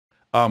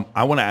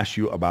I want to ask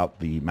you about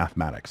the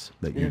mathematics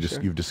that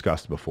Sure. you've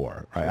discussed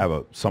before. I have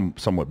a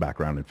somewhat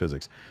background in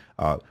physics.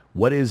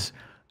 What is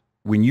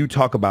when you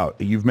talk about,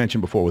 you've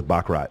mentioned before with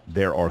Baccarat,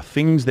 there are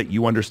things that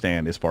you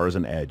understand as far as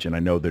an edge, and I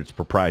know that it's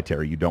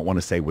proprietary. You don't want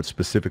to say what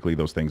specifically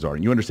those things are,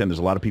 and you understand there's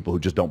a lot of people who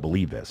just don't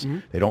believe this.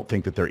 They don't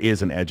think that there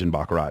is an edge in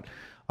Baccarat.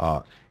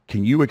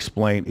 Can you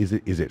explain? Is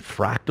it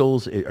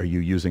fractals? Are you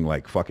using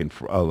like fucking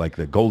like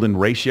the golden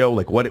ratio?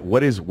 Like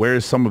what is where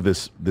is some of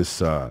this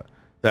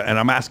and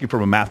I'm asking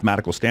from a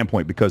mathematical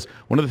standpoint because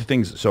one of the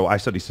things, so I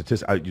study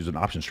statistics, I use an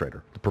options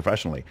trader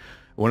professionally.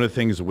 One of the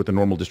things with the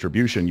normal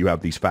distribution, you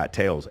have these fat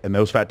tails, and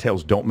those fat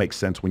tails don't make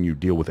sense when you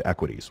deal with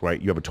equities, right?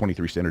 You have a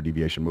 23 standard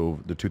deviation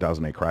move, the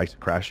 2008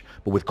 crash,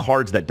 but with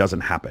cards that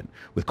doesn't happen.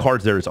 With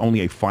cards, there is only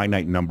a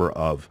finite number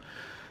of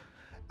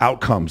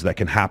outcomes that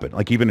can happen.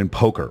 Like even in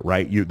poker,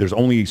 right? There's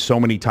only so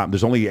many times,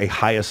 there's only a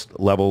highest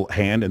level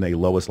hand and a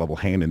lowest level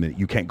hand, and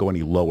you can't go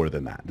any lower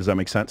than that. Does that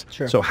make sense?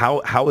 Sure. So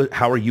how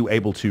are you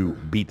able to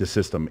beat the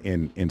system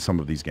in some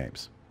of these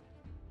games?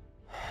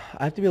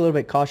 I have to be a little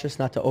bit cautious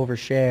not to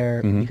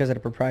overshare because of the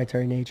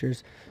proprietary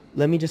natures.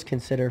 Let me just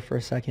consider for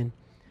a second.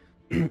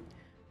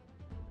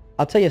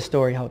 I'll tell you a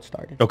story how it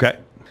started. Okay.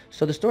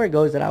 So the story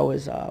goes that I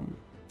was,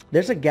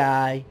 there's a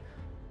guy,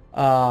 I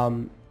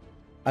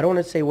don't want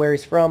to say where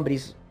he's from, but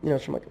he's,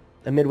 from like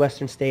a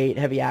Midwestern state,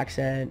 heavy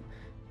accent,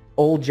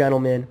 old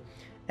gentleman.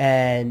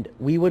 And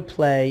we would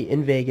play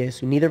in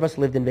Vegas. Neither of us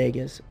lived in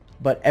Vegas.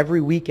 But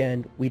every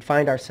weekend, we'd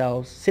find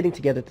ourselves sitting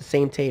together at the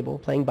same table,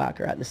 playing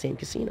Baccarat in the same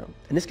casino.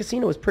 And this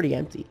casino was pretty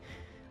empty.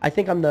 I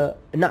think I'm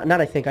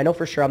I know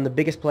for sure I'm the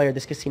biggest player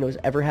this casino has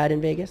ever had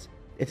in Vegas.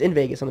 It's in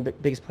Vegas. I'm the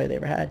biggest player they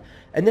ever had.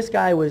 And this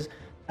guy was,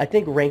 I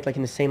think, ranked like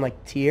in the same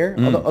like tier,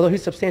 although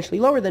he's substantially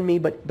lower than me,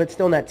 but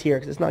still in that tier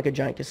because it's not like a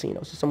giant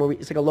casino. So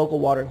it's like a local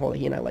watering hole that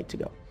he and I like to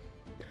go.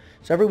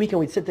 So every weekend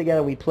we'd sit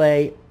together, we'd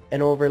play,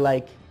 and over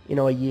like,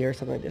 a year or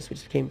something like this, we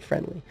just became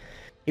friendly.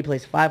 He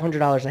plays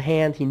 $500 a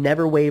hand. He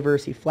never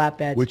wavers. He flat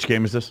bets. Which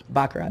game is this?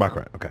 Baccarat.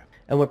 Baccarat, okay.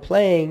 And we're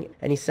playing,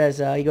 and he says,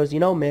 he goes,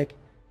 Mick,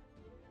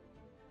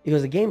 he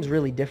goes, the game's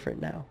really different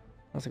now.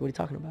 I was like, what are you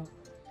talking about?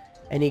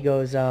 And he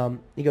goes,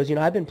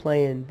 I've been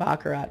playing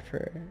Baccarat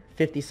for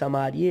 50 some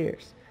odd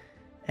years,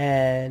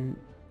 and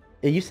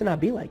it used to not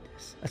be like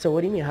this. I said,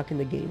 what do you mean? How can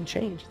the game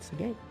change? It's the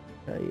game.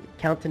 You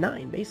count to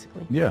 9,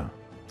 basically. Yeah.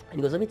 And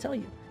he goes, let me tell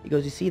you. He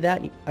goes, you see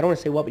that? I don't want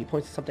to say what, but he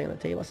points to something on the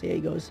table. I say, yeah.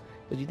 He goes,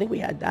 you think we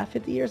had that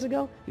 50 years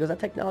ago? He goes, that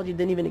technology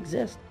didn't even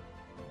exist.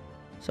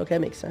 So, okay,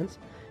 makes sense.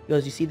 He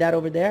goes, you see that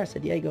over there? I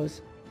said, yeah. He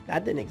goes,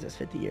 that didn't exist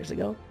 50 years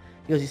ago.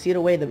 He goes, you see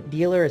the way the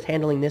dealer is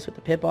handling this with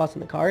the pit boss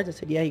and the cards? I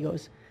said, yeah. He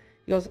goes,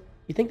 you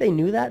think they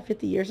knew that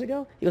 50 years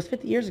ago? He goes,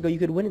 50 years ago, you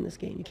could win in this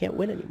game. You can't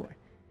win anymore.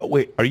 Oh,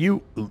 wait, are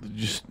you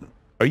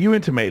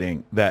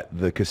intimating that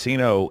the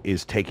casino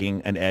is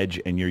taking an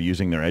edge and you're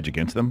using their edge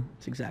against them?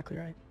 That's exactly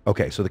right.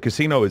 Okay, so the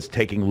casino is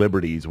taking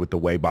liberties with the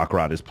way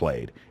Baccarat is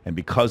played, and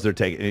because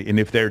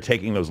if they're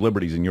taking those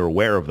liberties and you're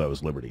aware of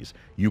those liberties,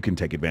 you can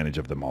take advantage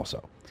of them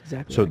also. That's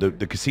exactly so right.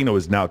 the casino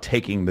is now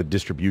taking the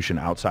distribution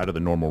outside of the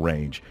normal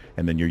range,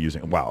 and then you're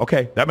using. Wow,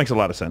 okay, that makes a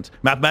lot of sense.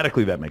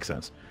 Mathematically, that makes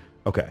sense.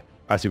 Okay,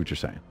 I see what you're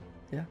saying.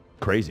 Yeah.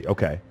 Crazy.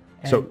 Okay.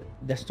 And so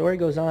the story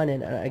goes on,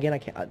 and again,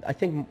 I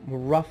think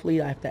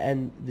roughly I have to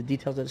end the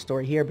details of the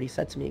story here, but he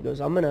said to me, he goes,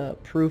 I'm going to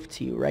prove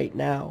to you right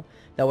now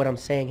that what I'm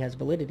saying has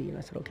validity. And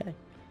I said, okay.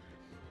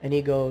 And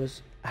he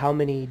goes, how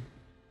many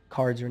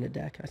cards are in a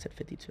deck? I said,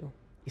 52.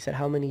 He said,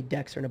 how many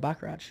decks are in a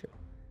Baccarat shoe?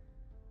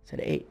 I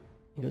said, 8.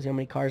 He goes, you know how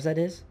many cards that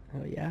is? I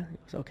go, yeah. He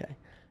goes, okay.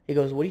 He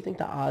goes, what do you think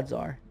the odds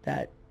are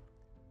that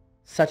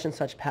such and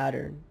such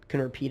pattern can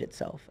repeat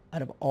itself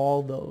out of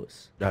all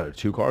those? Out of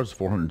 2 cards,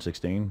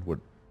 416? What?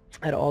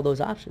 Out of all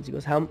those options. He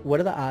goes, what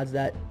are the odds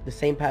that the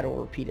same pattern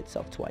will repeat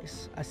itself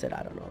twice? I said,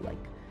 I don't know, like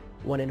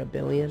 1 in a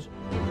billion.